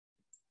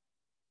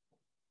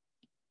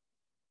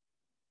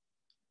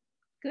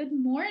Good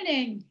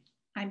morning.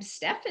 I'm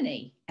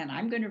Stephanie, and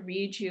I'm going to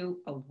read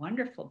you a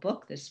wonderful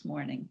book this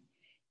morning.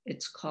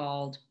 It's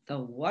called The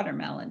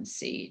Watermelon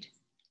Seed,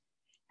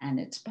 and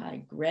it's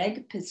by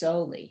Greg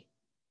Pizzoli.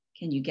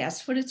 Can you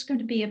guess what it's going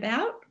to be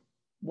about?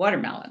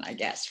 Watermelon, I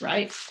guess,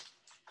 right?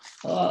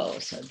 Oh,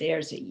 so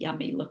there's a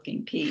yummy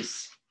looking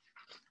piece.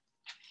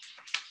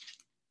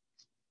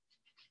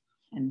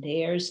 And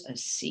there's a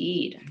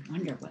seed. I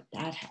wonder what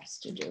that has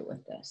to do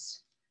with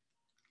this.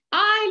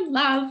 I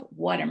love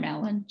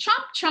watermelon.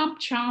 Chomp, chomp,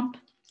 chomp.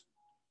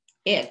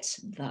 It's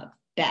the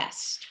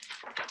best.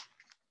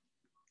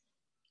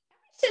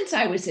 Since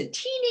I was a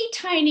teeny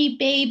tiny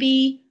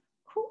baby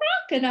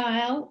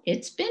crocodile,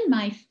 it's been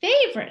my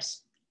favorite.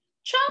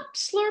 Chomp,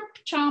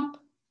 slurp, chomp.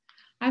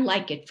 I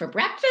like it for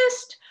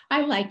breakfast.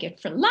 I like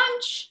it for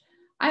lunch.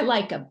 I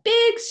like a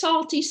big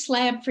salty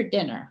slab for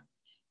dinner.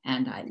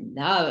 And I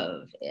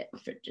love it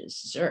for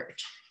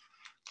dessert.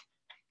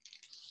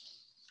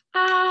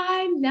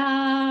 I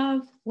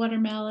love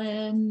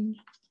watermelon.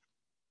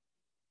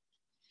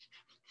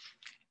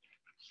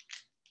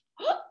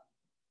 Oh,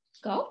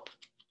 gulp.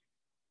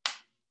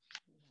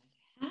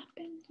 What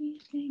happened, do you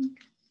think?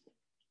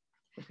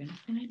 We're going to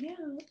find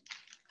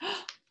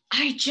out.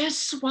 I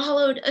just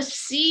swallowed a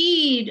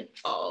seed.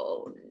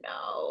 Oh,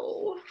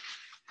 no.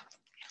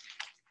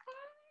 I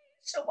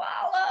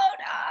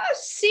swallowed a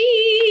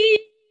seed.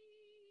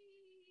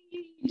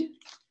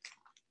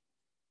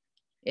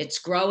 It's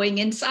growing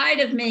inside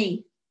of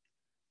me.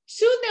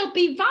 Soon there'll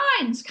be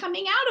vines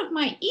coming out of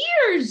my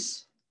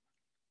ears.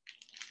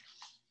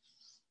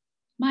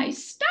 My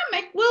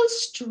stomach will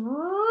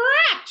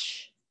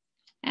stretch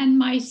and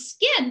my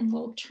skin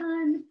will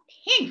turn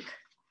pink.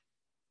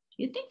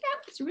 Do you think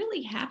that was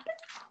really happening?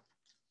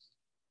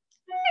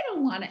 I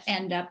don't want to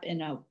end up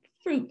in a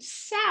fruit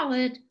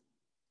salad.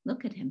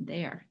 Look at him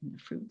there in the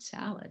fruit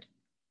salad.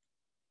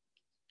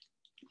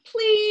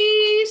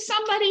 Please,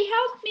 somebody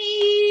help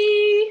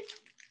me.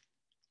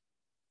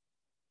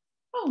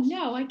 Oh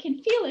no, I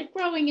can feel it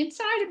growing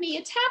inside of me.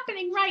 It's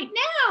happening right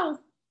now.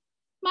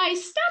 My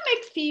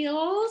stomach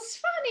feels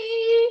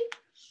funny.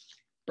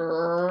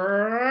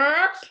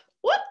 Burp.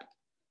 Whoop.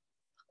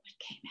 Look what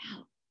came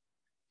out.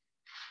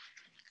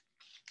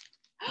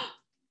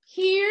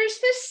 Here's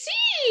the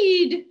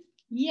seed.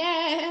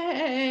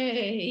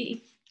 Yay.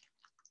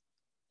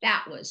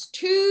 That was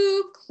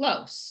too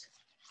close.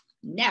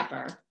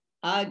 Never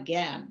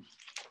again.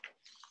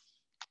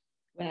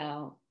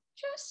 Well,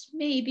 just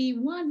maybe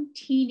one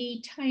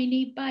teeny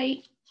tiny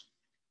bite.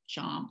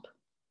 Chomp,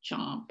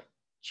 chomp,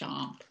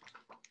 chomp.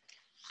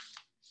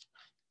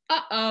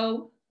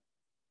 Uh-oh.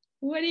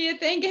 What do you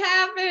think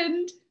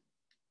happened?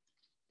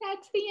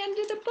 That's the end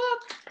of the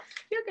book.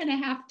 You're going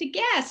to have to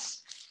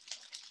guess.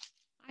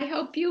 I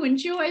hope you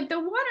enjoyed the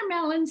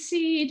watermelon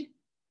seed.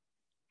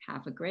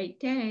 Have a great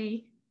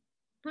day.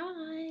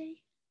 Bye.